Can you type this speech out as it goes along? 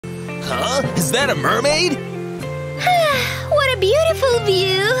Huh? Is that a mermaid? What a beautiful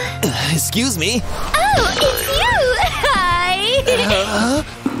view! Excuse me? Oh, it's you! Hi!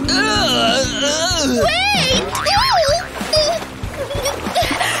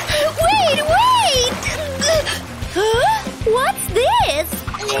 Wait! Wait! Huh? What's this?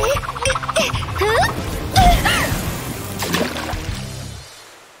 Huh?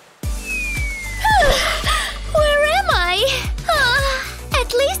 Where am I?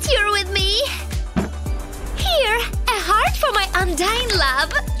 At least you're with me. Here, a heart for my undying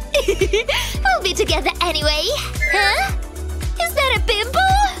love. We'll be together anyway. Huh? Is that a pimple?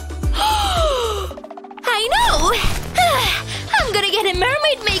 I know! I'm gonna get a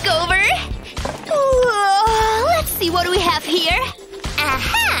mermaid makeover. Whoa, let's see what we have here.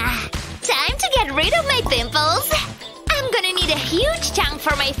 Aha! Time to get rid of my pimples. I'm gonna need a huge chunk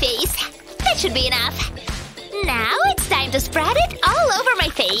for my face. That should be enough. Now it's time to spread it all over my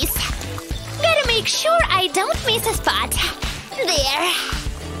face. Gotta make sure I don't miss a spot. There.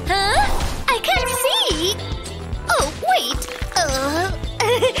 Huh? I can't see. Oh, wait.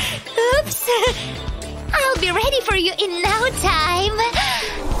 Oops. I'll be ready for you in no time.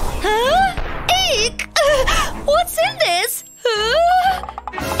 Huh? Eek! What's in this?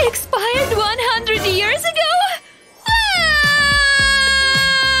 Expired 100 years ago?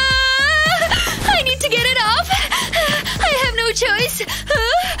 I need to get it off. I have no choice.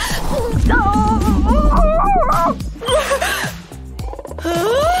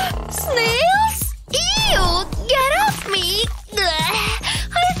 Snails? Ew! Get off me! I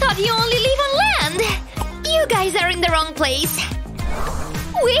thought you only live on land. You guys are in the wrong place.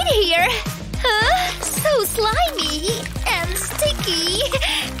 Wait here. So slimy and sticky.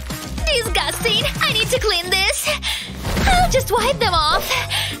 Disgusting. I need to clean this. I'll just wipe them off.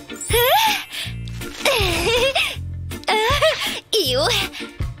 Ew.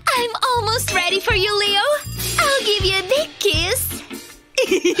 I'm almost ready for you, Leo. I'll give you a big kiss.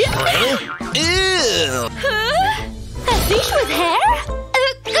 Ew! Huh? A fish with hair?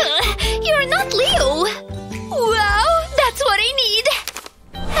 You're not Leo. Wow, that's what I need.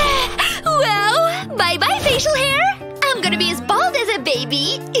 Well, bye-bye facial hair. I'm gonna be as bald as a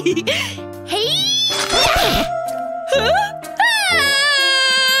baby. Hey! Huh?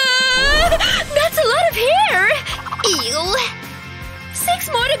 That's a lot of hair! Ew! 6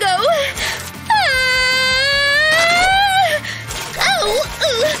 more to go!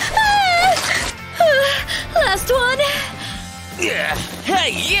 Last one!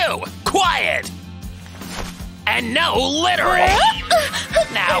 Hey, you! Quiet! And no littering!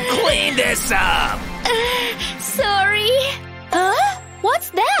 Now clean this up! Sorry. Huh? What's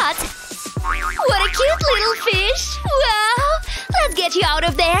that? What a cute little fish! Wow! Let's get you out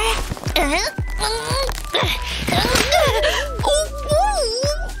of there!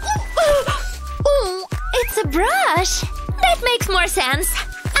 It's a brush! That makes more sense.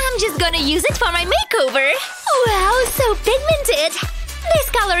 I'm just gonna use it for my makeover. Wow, so pigmented! This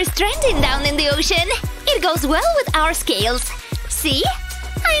color is trending down in the ocean. It goes well with our scales. See?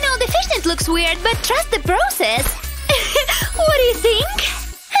 I know the fishnet looks weird, but trust the process. What do you think?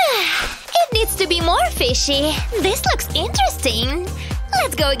 It needs to be more fishy. This looks interesting.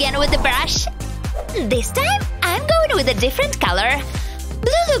 Let's go again with the brush. This time, I'm going with a different color.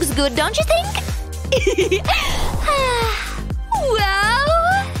 Blue looks good, don't you think?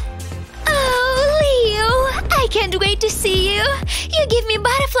 Wow! Oh, Leo! I can't wait to see you! You give me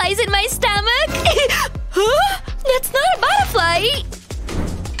butterflies in my stomach! Huh? That's not a butterfly!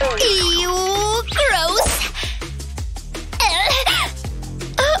 Ew! Gross!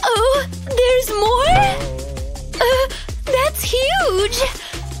 Uh-oh! There's more? That's huge!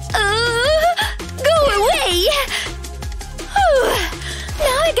 Go away!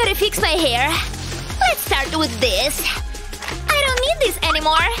 Now I gotta fix my hair. Let's start with this. I don't need this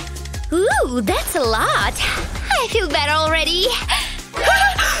anymore. Ooh, that's a lot. I feel better already.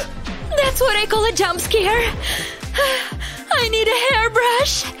 That's what I call a jump scare. I need a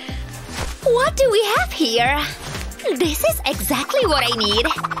hairbrush. What do we have here? This is exactly what I need.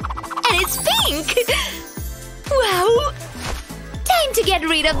 And it's pink! Wow! Time to get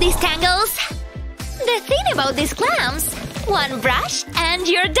rid of these tangles. The thing about these clamps, one brush and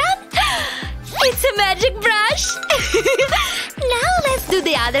you're done. It's a magic brush! Now let's do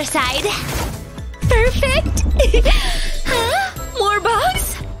the other side. Perfect! Huh? More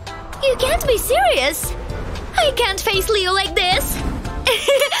bugs? You can't be serious! I can't face Leo like this!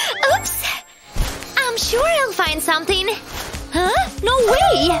 Oops! I'm sure I'll find something. Huh? No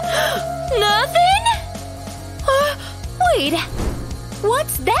way! Nothing? Wait.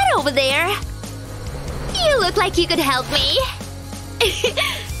 What's that over there? You look like you could help me.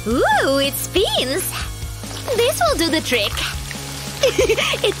 Ooh, it spins! This will do the trick.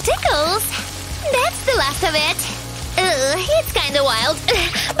 It tickles! That's the last of it. It's kinda wild.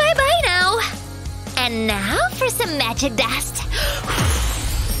 Bye-bye now. And now for some magic dust.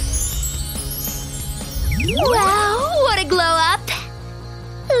 Wow, what a glow up!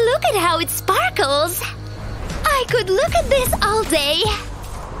 Look at how it sparkles! I could look at this all day.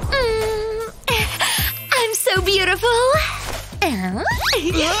 I'm so beautiful. I'm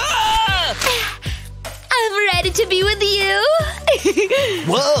ready to be with you.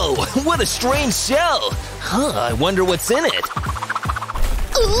 Whoa, what a strange shell! Huh, I wonder what's in it.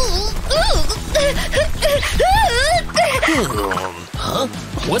 Huh?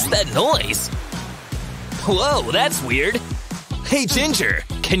 What's that noise? Whoa, that's weird. Hey, Ginger,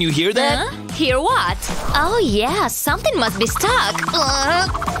 can you hear that? Hear what? Oh yeah, something must be stuck. Leo!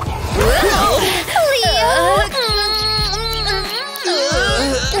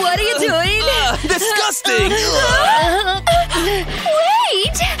 What are you doing? Disgusting!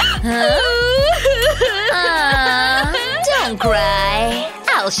 Wait! Don't cry.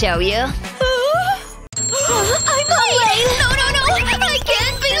 I'll show you. I'm late! No! I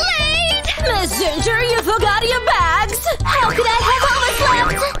can't be late! Miss Ginger, you forgot your bags! How could I have all this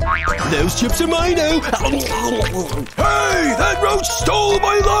left? Those chips are mine now! Hey! That roach stole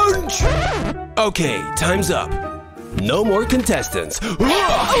my lunch! Okay, time's up. No more contestants. Wait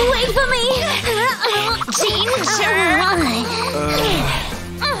for me! Ginger!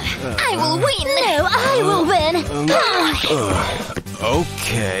 I will win! No, I will win!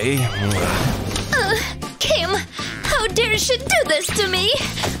 Okay. Kim, how dare she do this to me?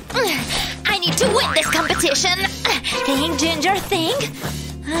 I need to win this competition! Think, Ginger, think.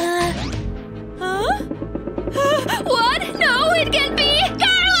 What? No, it can't be!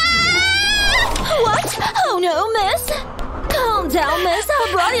 Carla! What? Oh no, miss! Calm down, miss. I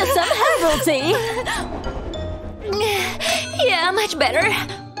brought you some herbal tea. Yeah, much better.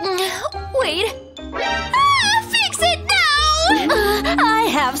 Wait. Fix it now! I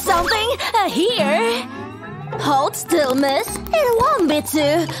have something here. Hold still, miss. It won't be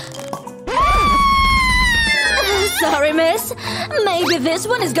too. Sorry, miss. Maybe this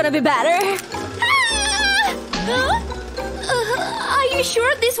one is gonna be better. Are you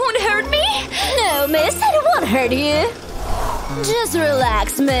sure this won't hurt me? No, miss. It won't hurt you. Just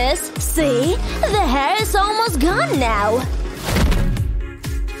relax, miss. See? The hair is almost gone now.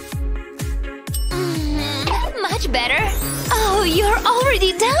 Much better. Oh, you're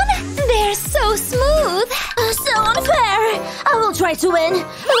already done? They're so smooth. So unfair. I will try to win.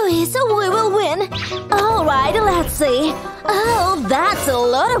 Louise, we will win. Alright, let's see. Oh, that's a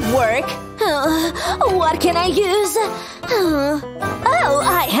lot of work. What can I use? Oh,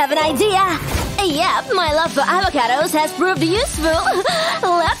 I have an idea. Yep, my love for avocados has proved useful.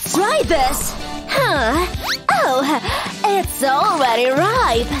 Let's try this. Oh, it's already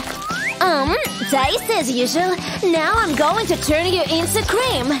ripe. Taste as usual. Now I'm going to turn you into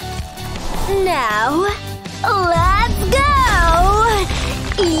cream. Now, let's go!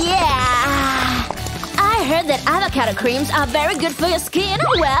 Yeah! I heard that avocado creams are very good for your skin.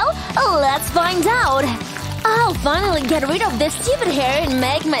 Well, let's find out. I'll finally get rid of this stupid hair and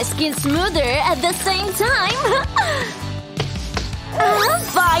make my skin smoother at the same time.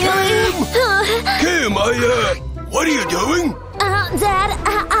 Finally! Kim, what are you doing? Dad,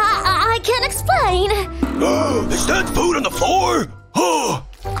 I can't explain. Is that food on the floor? Oh!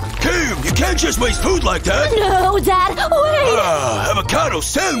 Kim, you can't just waste food like that! No, Dad, wait! Avocado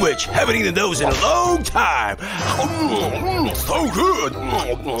sandwich! Haven't eaten those in a long time! So good!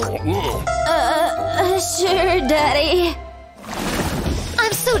 Sure, Daddy.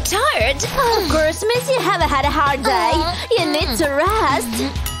 I'm so tired. Of course, miss, you haven't had a hard day. You need to rest.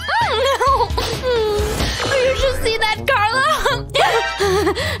 You should see that, Carla!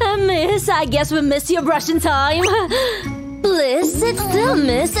 Miss, I guess we missed your brushing time. Please, sit still,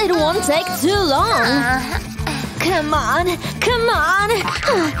 miss. It won't take too long. Come on.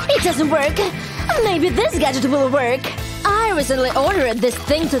 It doesn't work. Maybe this gadget will work. I recently ordered this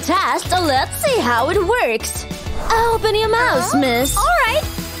thing to test. Let's see how it works. Open your mouth, miss. Alright.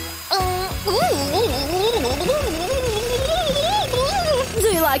 Do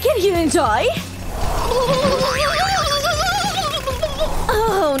you like it? You enjoy?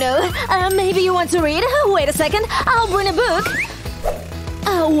 Oh no. Maybe you want to read? Wait a second. I'll bring a book.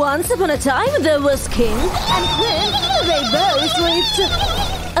 Once upon a time, there was king and queen. They both lived.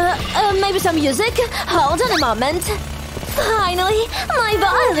 Maybe some music? Hold on a moment. Finally, my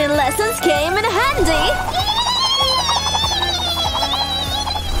violin lessons came in handy.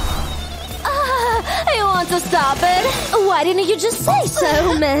 You want to stop it? Why didn't you just say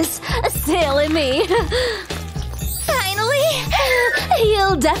so, miss? Silly me. Finally!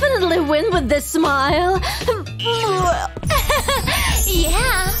 You'll definitely win with this smile.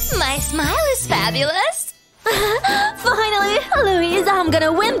 Yeah, my smile is fabulous. Finally, Louise, I'm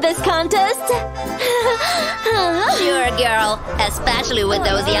gonna win this contest. Sure, girl. Especially with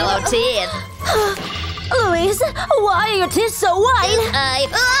those yellow teeth. Louise, why are your teeth so white?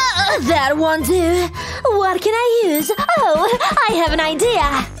 That won't do. What can I use? Oh, I have an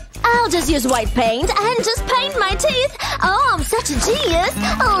idea. I'll just use white paint and just paint my teeth. Oh, I'm such a genius.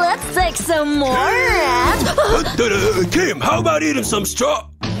 Let's take some more. Kim, how about eating some straw?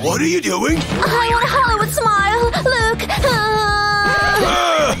 What are you doing? I want a Hollywood smile. Look.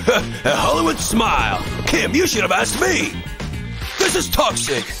 A Hollywood smile. Kim, you should have asked me. This is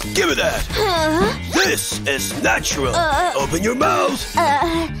toxic. Give me that. This is natural. Open your mouth.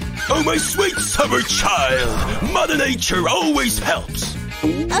 Oh, my sweet summer child. Mother Nature always helps.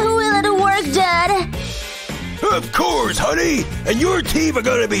 Will it work, Dad? Of course, honey. And your teeth are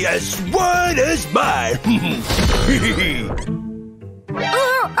gonna be as white as mine.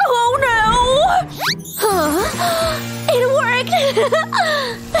 Oh no! It worked!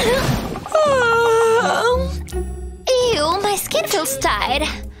 Ew, my skin feels tight.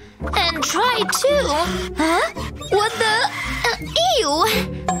 And dry too. Huh? What the? Ew!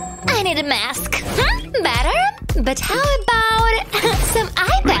 I need a mask. Better? But how about some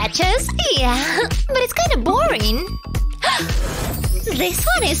eye patches? Yeah, but it's kind of boring. This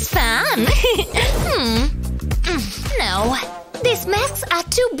one is fun. No, these masks are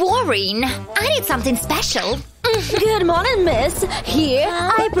too boring. I need something special. Good morning, miss. Here,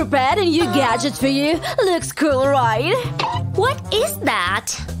 I prepared a new gadget for you. Looks cool, right? What is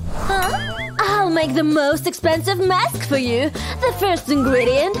that? Huh? I'll make the most expensive mask for you. The first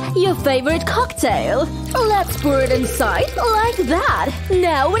ingredient, your favorite cocktail. Let's pour it inside, like that.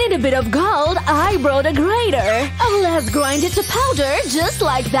 Now we need a bit of gold. I brought a grater. Let's grind it to powder, just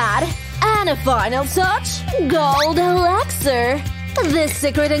like that. And a final touch, gold elixir. This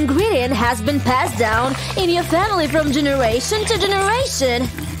secret ingredient has been passed down in your family from generation to generation.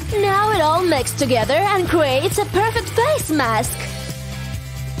 Now it all mixes together and creates a perfect face mask.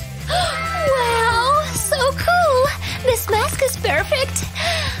 Wow, so cool! This mask is perfect!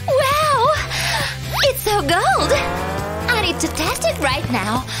 Wow! It's so gold! I need to test it right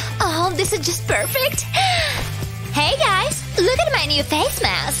now. Oh, this is just perfect! Hey guys, look at my new face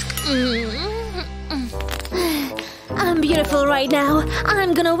mask! I'm beautiful right now.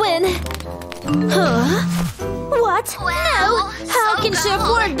 I'm gonna win. Huh? What? Wow, No! How so can she gold.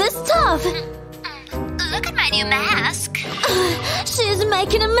 afford this stuff? Look at my new mask! She's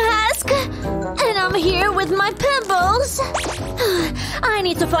making a mask! And I'm here with my pimples! I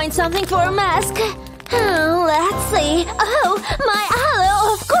need to find something for a mask. Let's see. Oh, my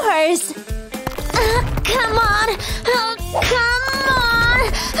aloe, of course! Come on! Come on!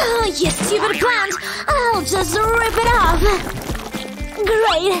 You stupid plant! I'll just rip it off!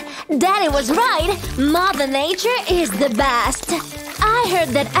 Great! Daddy was right! Mother Nature is the best! I heard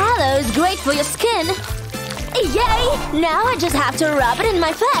that aloe is great for your skin! Yay! Now I just have to rub it in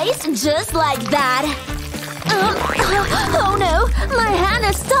my face, just like that! Oh no! My hand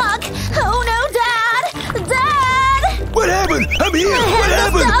is stuck! Oh no, Dad! Dad! What happened? I'm here! My What hand is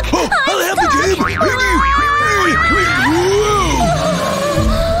happened? stuck. Oh, I'll help you, Kim!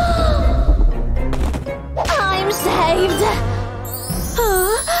 I'm saved!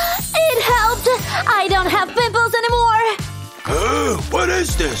 It helped! I don't have pimples anymore! What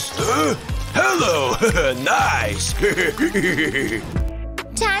is this? Hello! Nice!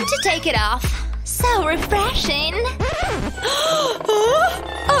 Time to take it off. So refreshing!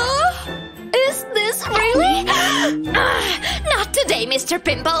 Is this really? Not today, Mr.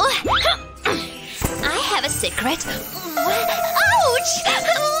 Pimple! I have a secret. Ouch!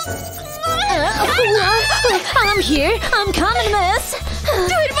 I'm here! I'm coming, miss!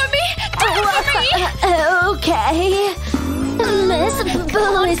 Do it for me! Do it for me! Okay. Miss,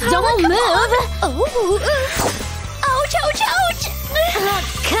 please don't move! Oh! Ouch, ouch, ouch!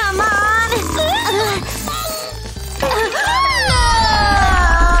 Come on!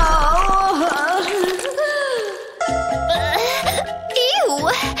 Ew!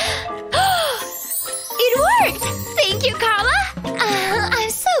 It worked! Thank you, Carla! I'm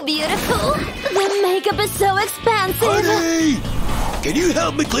so beautiful! The makeup is so expensive! Honey! Can you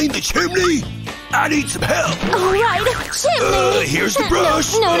help me clean the chimney? I need some help! Alright, chimney! Here's the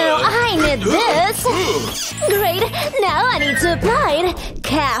brush! No, I need this! Great, now I need to apply it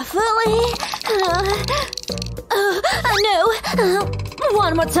carefully. No,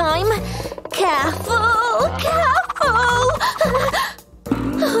 one more time. Careful, careful.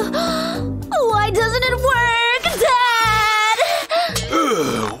 Why doesn't it work, Dad?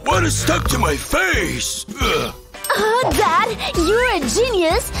 What is stuck to my face? Dad, you're a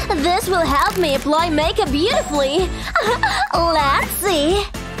genius. This will help me apply makeup beautifully. Let's see.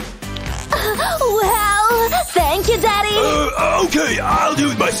 Well, thank you, Daddy. Okay, I'll do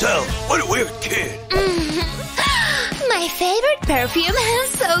it myself. What a weird kid. My favorite perfume.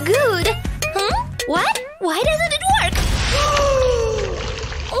 So good. Huh? What? Why doesn't it work?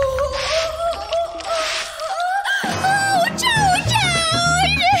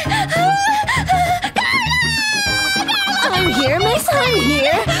 I'm here, miss. I'm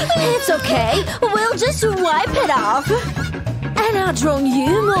here. It's okay. We'll just wipe it off. And I'll draw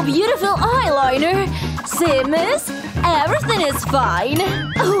you more beautiful eyeliner. See, miss? Everything is fine.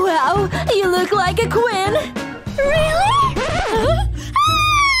 Wow, you look like a queen. Really?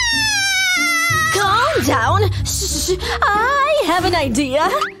 Calm down. Shh. I have an idea.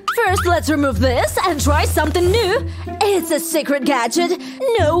 First, let's remove this and try something new. It's a secret gadget.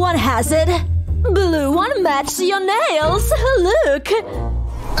 No one has it. Blue one matches your nails. Look.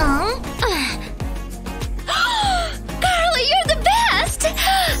 Carla, you're the best!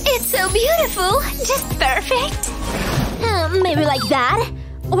 It's so beautiful. Just perfect. Maybe like that?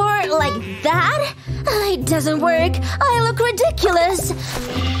 Or like that? It doesn't work. I look ridiculous.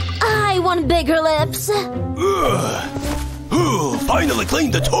 I want bigger lips. Finally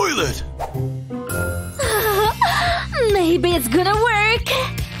cleaned the toilet. Maybe it's gonna work.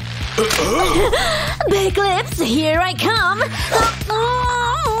 Big lips, here I come.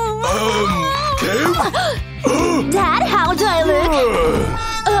 Kim? Dad, how do I look?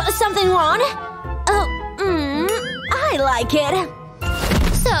 Something wrong? I like it.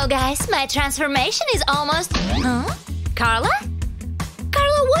 So, guys, my transformation is almost… Huh? Carla?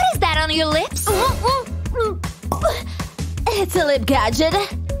 Carla, what is that on your lips? It's a lip gadget.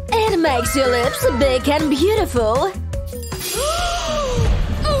 It makes your lips big and beautiful.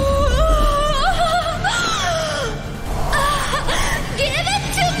 Give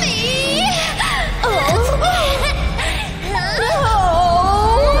it to me!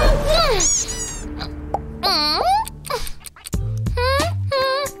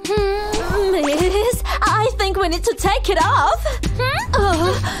 Miss, I think we need to take it off.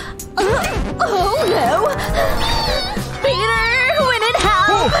 Oh no! Peter, we need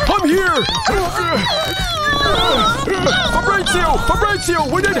help! I'm here! Fabrizio,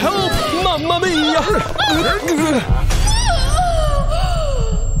 we need help! Mamma mia!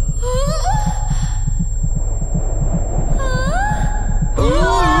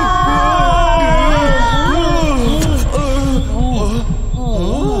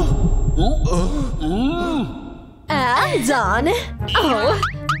 I'm done.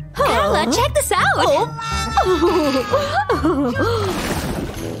 Carla, check this out!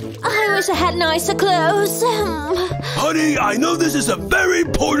 I wish I had nicer clothes. Honey, I know this is a very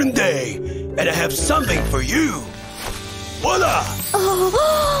important day, and I have something for you. Voila!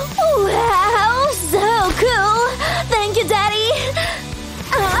 Wow, so cool! Thank you, Daddy!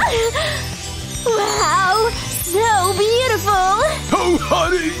 Wow, so beautiful! Oh,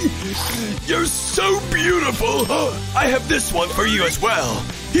 honey! You're so beautiful! I have this one for you as well.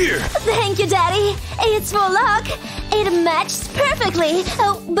 Here! Thank you, Daddy! It's for luck! It matches perfectly!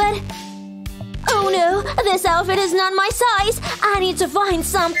 But… Oh no, this outfit is not my size! I need to find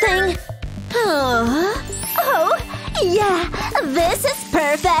something! Oh, yeah! This is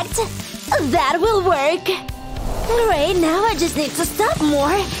perfect! That will work! Great, now I just need to stuff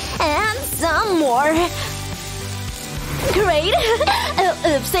more! And some more! Great!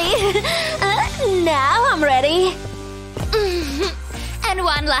 Oopsie! Now I'm ready! And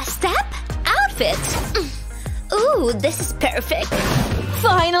one last step. Outfit. Ooh, this is perfect.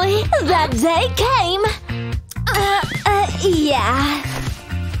 Finally, that day came! Yeah.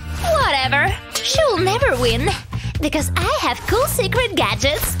 Whatever. She'll never win. Because I have cool secret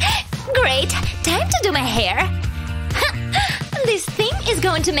gadgets. Great. Time to do my hair. This thing is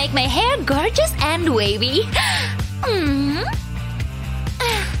going to make my hair gorgeous and wavy.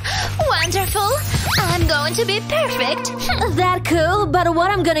 Wonderful. I'm going to be perfect. That cool, but what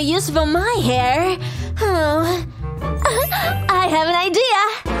I'm gonna use for my hair? I have an idea!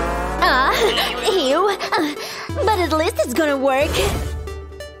 Ew. But at least it's gonna work.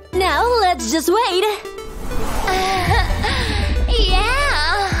 Now, let's just wait.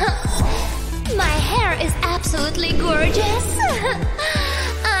 Yeah. My hair is absolutely gorgeous.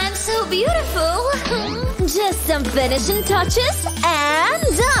 I'm so beautiful. Just some finishing touches, and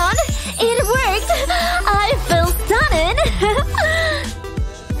done! It worked! I feel stunning!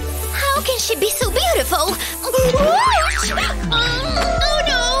 How can she she be so beautiful? Ouch! Oh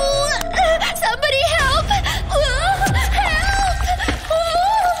no! Somebody help! Help!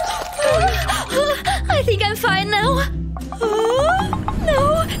 I think I'm fine now.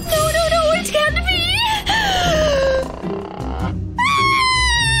 No, it can't be!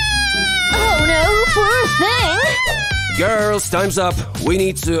 Oh no, poor thing! Girls, time's up. We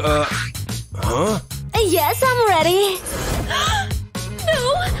need to, Huh? Yes, I'm ready.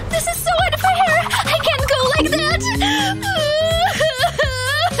 No, this is so unfair! I can't go like that!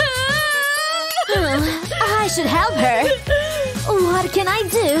 I should help her. What can I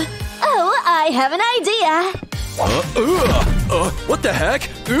do? Oh, I have an idea. What the heck?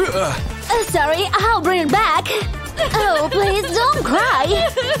 Sorry, I'll bring it back. Oh, please don't cry.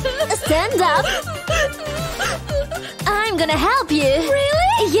 Stand up. I'm gonna help you.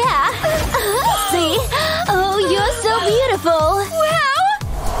 Really? Yeah. See? Oh, you're so beautiful. Wow!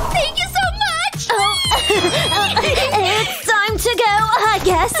 Thank you so much! Oh, it's time to go, I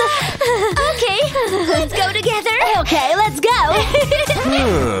guess. Okay, let's go together. Okay, let's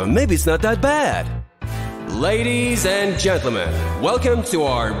go. Maybe it's not that bad. Ladies and gentlemen, welcome to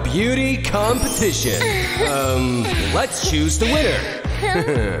our beauty competition. Let's choose the winner.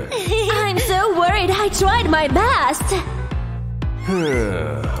 I'm so worried. I tried my best.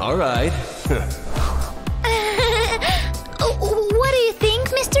 All right. What do you think,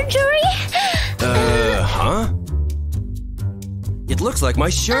 Mr. Jury? Huh? It looks like my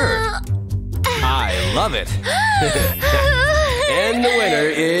shirt. I love it. And the winner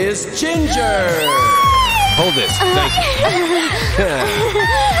is Ginger. Hold this. Thank you.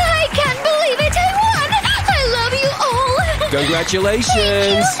 I can't believe it! I won! I love you all!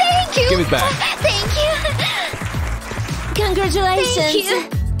 Congratulations. Thank you! Give it back. Thank you! Congratulations. Thank you!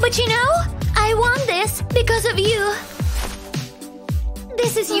 But you know, I won this because of you.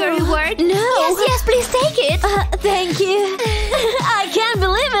 This is your reward. No. Yes, please take it. Thank you. I can't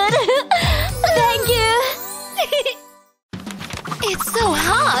believe it. Thank you. It's so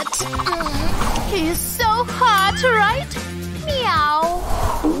hot. He's so hot, right? Meow.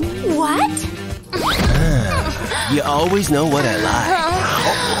 What? You always know what I like.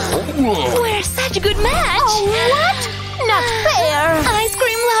 We're such a good match. Oh, what? Not fair. Ice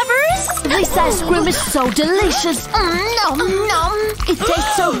cream lovers? This ice cream is so delicious. Nom, nom. It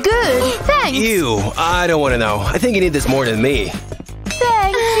tastes so good. Thanks. Ew, I don't want to know. I think you need this more than me.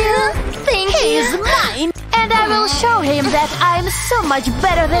 Thank you. Thank He's you. mine. And I will show him that I'm so much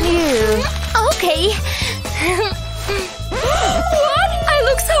better than you. Okay. What? I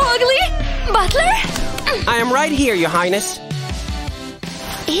look so ugly. Butler? I am right here, Your Highness.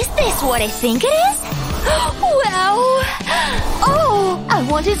 Is this what I think it is? Wow! Oh, I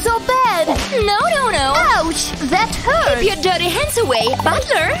want it so bad. No. Ouch, that hurt. Keep your dirty hands away,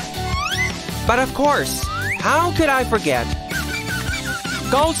 Butler! But of course, how could I forget?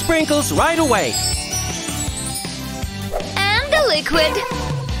 Gold sprinkles right away. And the liquid.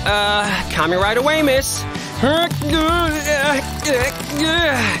 Coming right away, miss.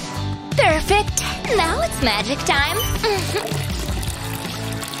 Perfect. Now it's magic time.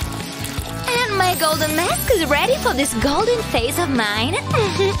 And my golden mask is ready for this golden face of mine.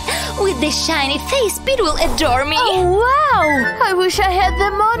 With this shiny face, Pete will adore me. Oh, wow! I wish I had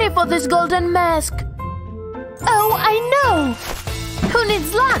the money for this golden mask. Oh, I know! Who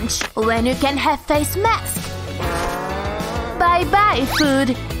needs lunch when you can have face mask? Bye-bye, food.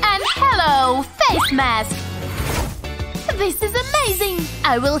 And hello, face mask! This is amazing!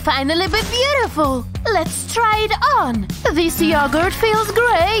 I will finally be beautiful! Let's try it on! This yogurt feels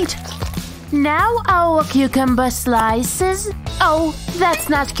great! Now our cucumber slices. Oh, that's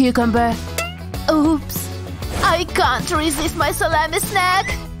not cucumber. Oops. I can't resist my salami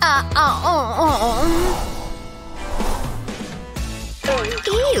snack.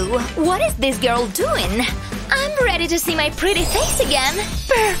 Ew, what is this girl doing? I'm ready to see my pretty face again.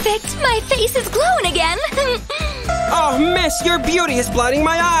 Perfect, my face is glowing again. Oh, miss, your beauty is blinding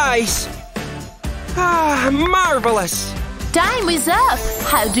my eyes. Ah, marvelous. Time is up.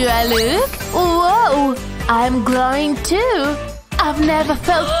 How do I look? Whoa, I'm glowing too. I've never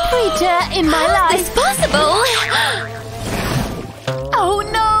felt prettier in my life. It's possible. Oh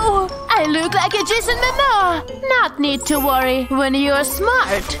no! I look like a Jason Momoa! Not need to worry when you're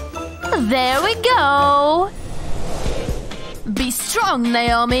smart. There we go! Be strong,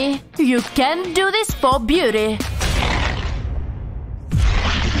 Naomi. You can do this for beauty.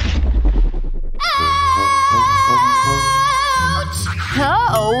 Ouch!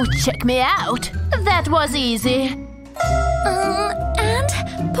 Oh, check me out. That was easy. And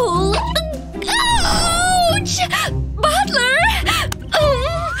pull. Ouch! Butler!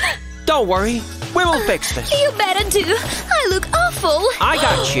 Don't worry. We will fix this. You better do. I look awful. I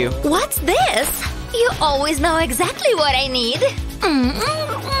got you. What's this? You always know exactly what I need.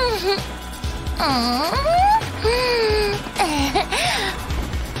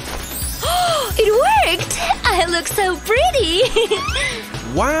 It worked! I look so pretty!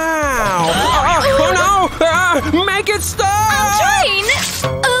 Wow! Oh no! Make it stop! I'm trying!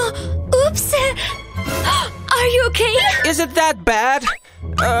 Oops! Are you okay? Is it that bad?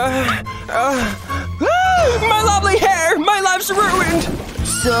 My lovely hair! My life's ruined!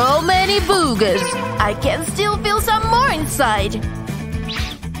 So many boogers. I can still feel some more inside.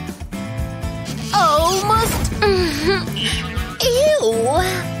 Almost. Ew!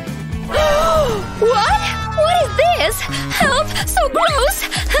 What? What is this? Help! So gross!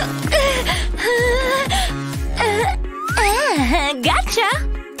 Gotcha!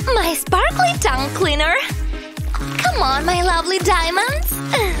 My sparkly tongue cleaner! Come on, my lovely diamonds!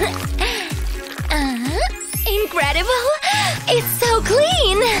 Incredible! It's so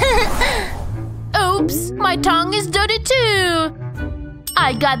clean! Oops, my tongue is dirty too.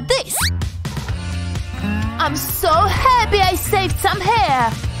 I got this. I'm so happy I saved some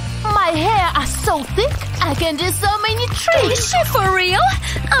hair. My hair are so thick, I can do so many tricks. Is she for real?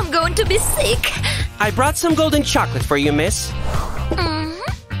 I'm going to be sick. I brought some golden chocolate for you, miss.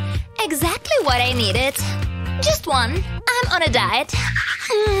 Exactly what I needed. Just one. I'm on a diet.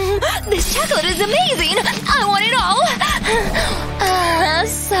 This chocolate is amazing. I want it all.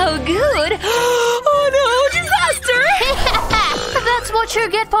 So good. Oh no, disaster. That's what you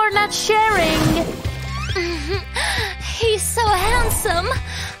get for not sharing. He's so handsome.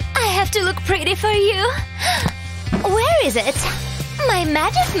 I have to look pretty for you. Where is it? My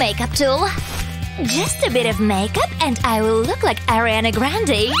magic makeup tool. Just a bit of makeup and I will look like Ariana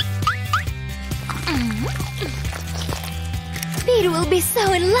Grande. Pete will be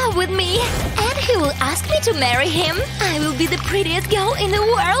so in love with me. And he will ask me to marry him. I will be the prettiest girl in the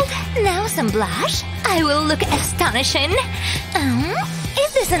world. Now some blush. I will look astonishing.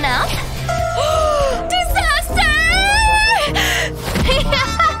 Is this enough? Disaster!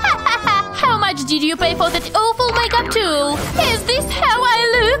 How much did you pay for that awful makeup tool? Is this how I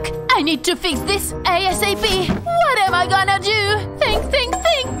look? I need to fix this ASAP. What am I gonna do? Think.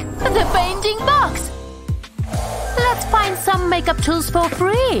 The painting box. Let's find some makeup tools for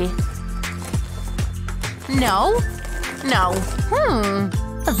free. No.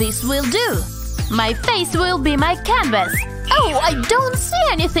 This will do. My face will be my canvas. Oh, I don't see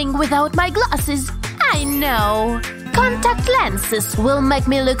anything without my glasses. I know. Contact lenses will make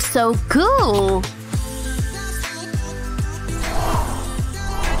me look so cool.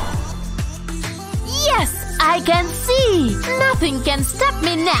 Yes, I can see. Nothing can stop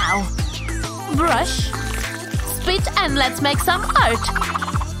me now. Brush. Spit and let's make some art.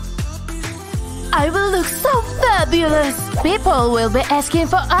 I will look so fabulous. People will be asking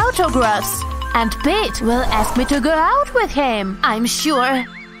for autographs. And Pete will ask me to go out with him, I'm sure.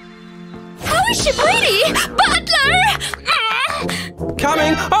 How is she pretty? Butler!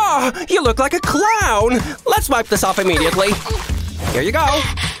 Coming! Oh, you look like a clown! Let's wipe this off immediately. Here you go.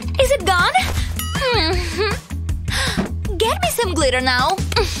 Is it gone? Get me some glitter now.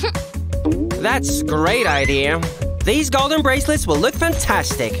 That's a great idea. These golden bracelets will look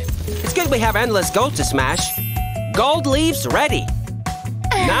fantastic. It's good we have endless gold to smash. Gold leaves ready.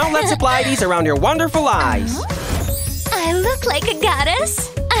 Now let's apply these around your wonderful eyes. I look like a goddess.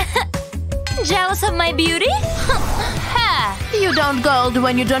 Jealous of my beauty? Ha! You don't gold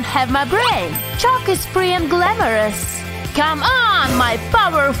when you don't have my brain. Chalk is free and glamorous. Come on, my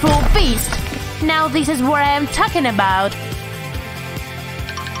powerful beast. Now this is what I am talking about.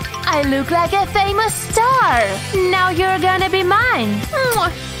 I look like a famous star. Now you're gonna be mine.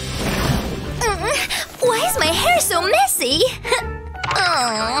 Why is my hair so messy?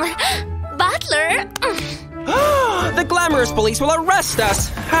 Butler! The glamorous police will arrest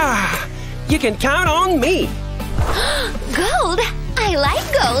us. You can count on me. Gold! I like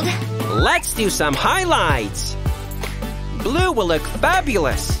gold. Let's do some highlights. Blue will look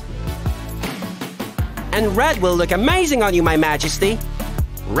fabulous. And red will look amazing on you, my majesty.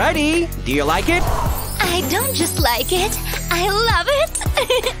 Ready? Do you like it? I don't just like it. I love it.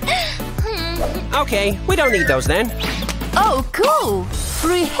 Okay, we don't need those then. Oh, cool!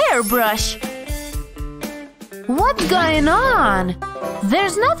 Free hairbrush. What's going on?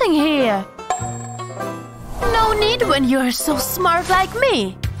 There's nothing here. No need when you're so smart like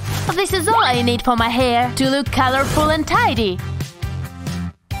me. This is all I need for my hair to look colorful and tidy.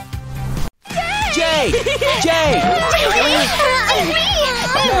 Jay!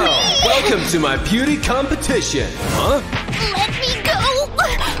 Welcome to my beauty competition. Huh? Let me go.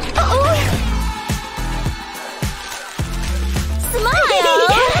 Oh.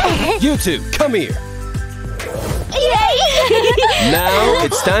 You two, come here. Yay! Now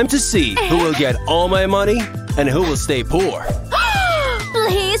it's time to see who will get all my money and who will stay poor.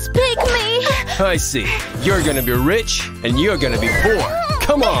 Please pick me. I see. You're gonna be rich and you're gonna be poor.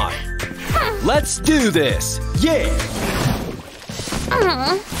 Come on. Let's do this. Yeah.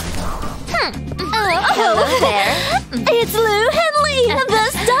 Hello there. It's Lou Henley, the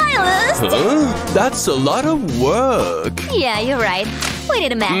stylist. Huh? That's a lot of work. Yeah, you're right. We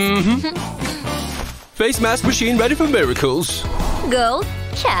need a mask. Face mask machine ready for miracles. Gold?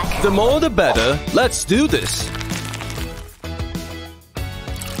 Check. The more the better. Let's do this.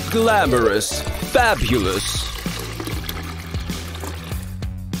 Glamorous. Fabulous.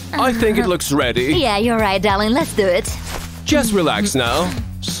 I think it looks ready. Yeah, you're right, darling. Let's do it. Just relax now.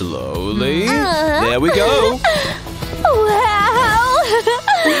 Slowly. There we go. Wow!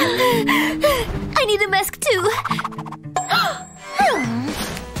 I need a mask too.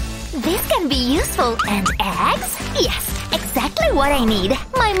 This can be useful. And eggs? Yes, exactly what I need.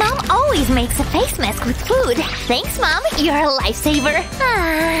 My mom always makes a face mask with food. Thanks, Mom. You're a lifesaver.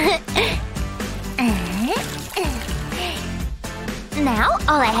 Now,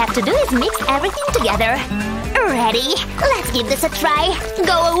 all I have to do is mix everything together. Ready? Let's give this a try.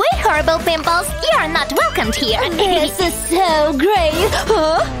 Go away, horrible pimples. You're not welcomed here. This is so great.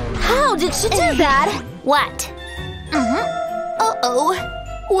 Huh? How did she do that? What? Uh-oh.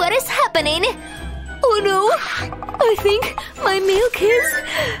 What is happening? Oh no! I think my milk is…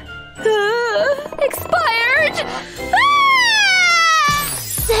 expired!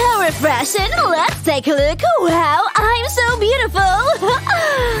 So refreshing. Let's take a look. Wow, I'm so beautiful.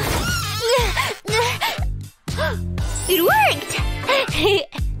 It worked!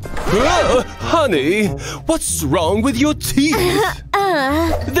 Honey, what's wrong with your teeth?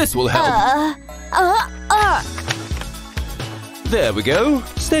 This will help. There we go.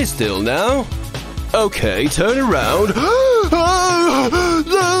 Stay still now. Okay, turn around. No!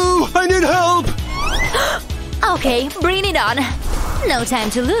 I need help! Okay, bring it on. No time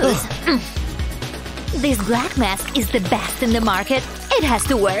to lose. This black mask is the best in the market. It has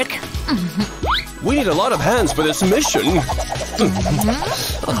to work. We need a lot of hands for this mission.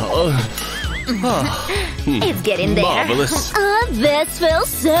 It's getting there. Marvelous. This feels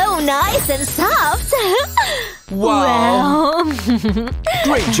so nice and soft. Wow.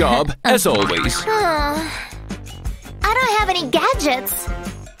 Great job, as always. I don't have any gadgets.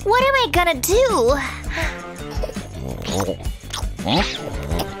 What am I gonna do?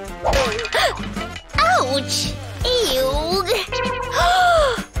 Ouch! Ew!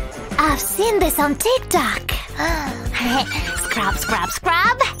 I've seen this on TikTok. Scrub, scrub,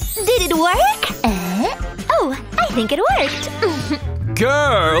 scrub. Did it work? Oh, I think it worked.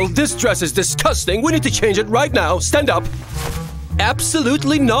 Girl, this dress is disgusting. We need to change it right now. Stand up.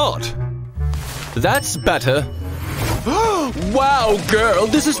 Absolutely not. That's better. Wow, girl,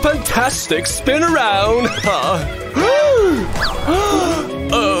 this is fantastic. Spin around.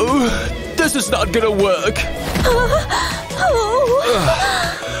 Oh, this is not gonna work.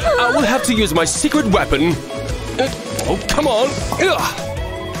 I will have to use my secret weapon. Oh, come on.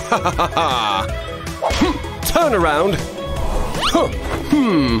 Turn around.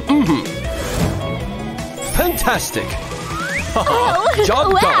 Fantastic.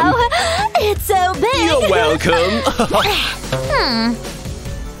 Job done. It's so big. You're welcome.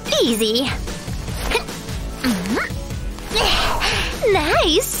 Easy.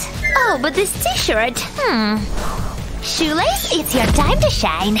 Nice. Oh, but this t-shirt. Shoelace, it's your time to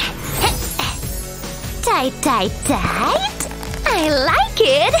shine. Tight, tight, tight. I like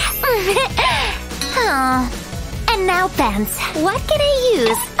it. And now pants. What can I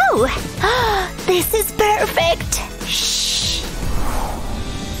use? Oh, this is perfect. Shh.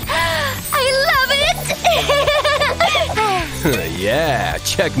 I love it. Yeah,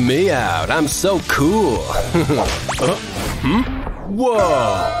 check me out. I'm so cool.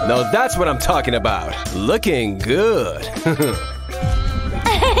 Whoa, now that's what I'm talking about. Looking good.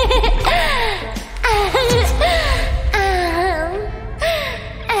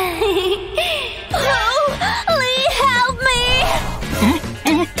 Lee, help me!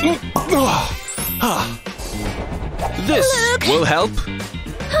 This will help.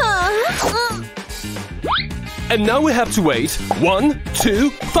 And now we have to wait. 1, 2,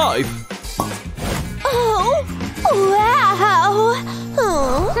 5. Oh, wow!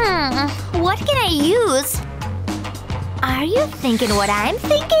 What can I use? Are you thinking what I'm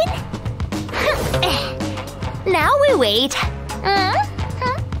thinking? Now we wait.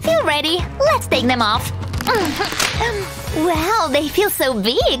 Feel ready? Let's take them off. Wow, they feel so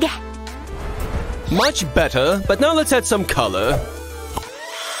big. Much better, but now let's add some color.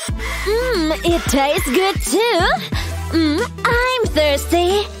 It tastes good too. I'm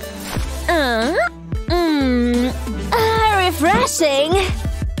thirsty. Refreshing.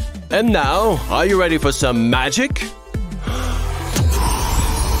 And now, are you ready for some magic?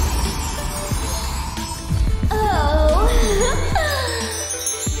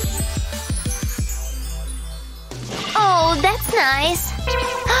 Oh, that's nice.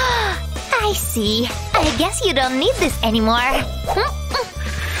 I see. I guess you don't need this anymore.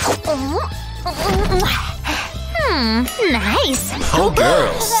 Nice. Oh,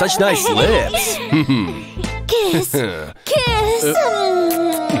 girls, such nice lips. Kiss. Kiss.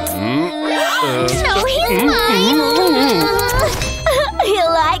 No, he's mine. He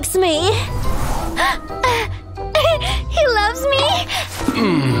likes me. He loves me.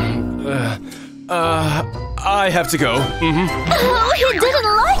 I have to go. Oh, he didn't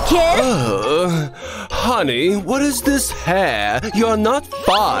like it. Honey, what is this hair? You're not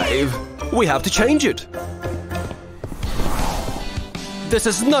 5. We have to change it. This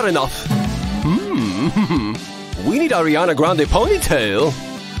is not enough. We need Ariana Grande ponytail.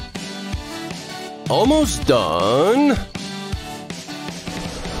 Almost done.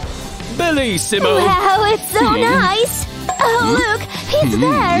 Bellissimo. Wow, it's so nice. Oh, look, he's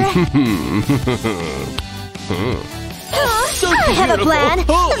there. So I have a plan.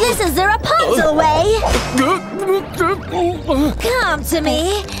 This is the Rapunzel way. Come to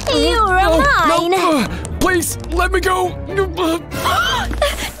me. You're mine. No, please, let me go.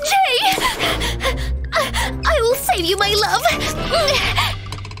 Jay! I will save you, my love.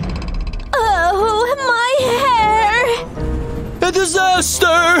 Oh, my hair. A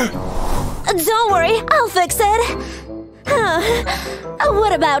disaster! Don't worry, I'll fix it.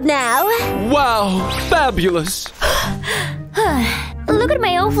 What about now? Wow, fabulous. Look at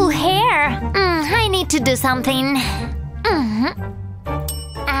my awful hair. I need to do something.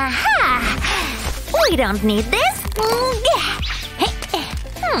 Aha! We don't need this.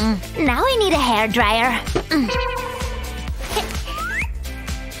 Now I need a hairdryer.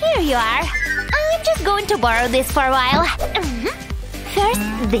 Here you are. I'm just going to borrow this for a while. First,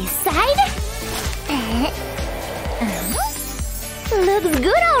 this side. Looks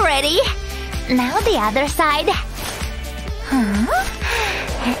good already. Now the other side.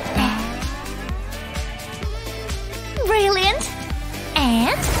 Brilliant.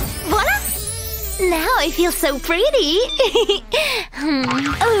 And voila! Now I feel so pretty.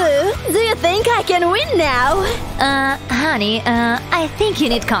 Do you think I can win now? Honey, I think you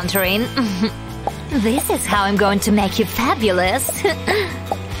need contouring. This is how I'm going to make you fabulous.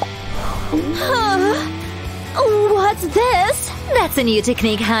 What's this? That's a new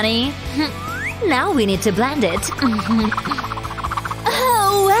technique, honey. Now we need to blend it.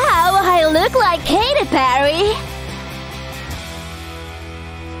 Oh, wow, I look like Katy Perry.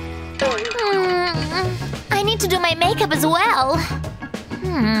 I need to do my makeup as well.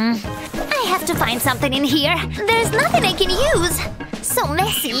 I have to find something in here. There's nothing I can use. So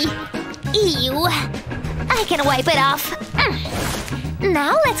messy. Ew. I can wipe it off.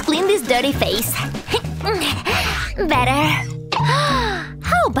 Now let's clean this dirty face. Better.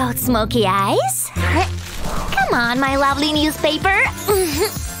 How about smoky eyes? Come on, my lovely newspaper.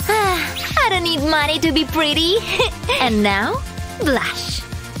 I don't need money to be pretty. And now, blush.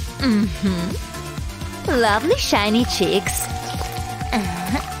 Lovely shiny cheeks.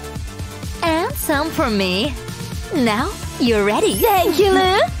 And some for me. Now, you're ready. Thank you,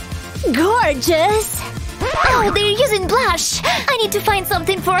 Lou. Gorgeous. Oh, they're using blush. I need to find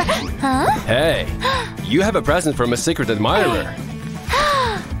something for… Huh? Hey, you have a present from a secret admirer.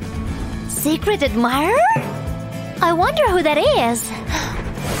 Secret admirer? I wonder who that is.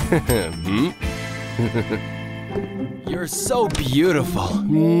 You're so beautiful.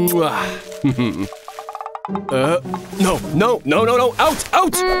 Mwah. No,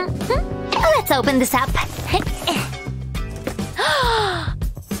 out! Let's open this up.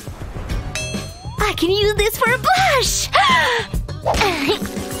 I can use this for a blush!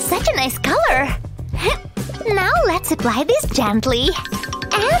 Such a nice color. Now let's apply this gently.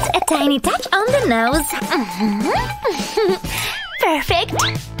 And a tiny touch on the nose. Perfect.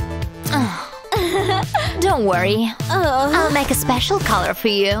 Don't worry. I'll make a special color for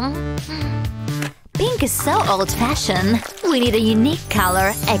you. Pink is so old-fashioned. We need a unique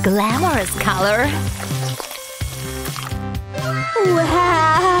color, a glamorous color.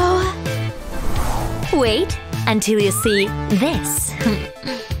 Wow. Wait until you see this.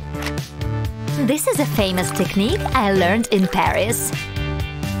 This is a famous technique I learned in Paris.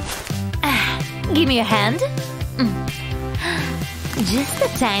 Give me your hand. Just a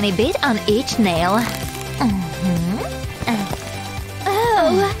tiny bit on each nail.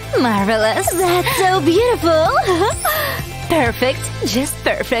 Wow! Marvelous! That's so beautiful! Perfect. Just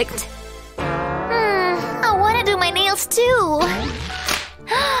perfect. I want to do my nails too.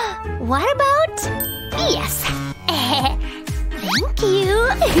 What about… Yes. Thank you.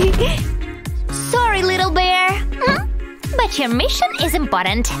 Sorry, little bear. But your mission is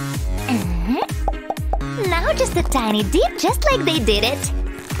important. Now just a tiny dip, just like they did it.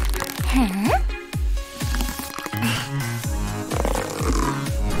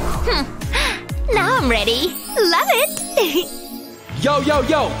 Now I'm ready. Love it. Yo,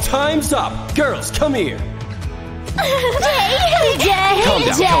 time's up. Girls, come here. Jay! Calm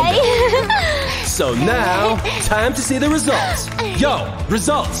down. So now, time to see the results. Yo,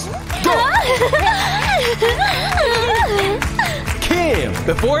 results. Go. Kim,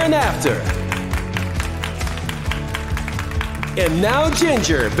 before and after. And now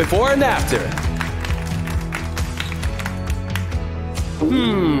Ginger, before and after.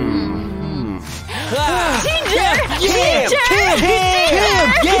 Ginger! Kim!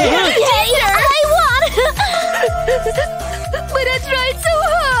 Ginger! I won! But I tried so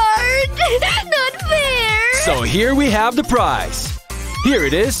hard! Not fair! So here we have the prize. Here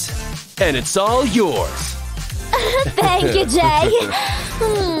it is. And it's all yours. Thank you, Jay.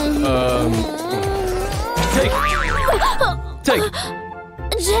 Take.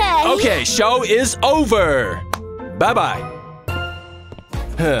 Jay! Okay, show is over. Bye-bye.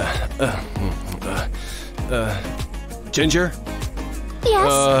 Ginger?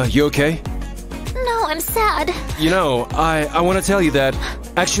 Yes? You okay? No, I'm sad. You know, I want to tell you that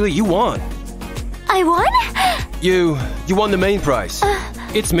actually you won. I won? You won the main prize.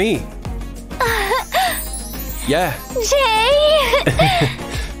 It's me. Yeah. Jay!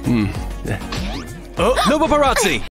 Oh, no paparazzi!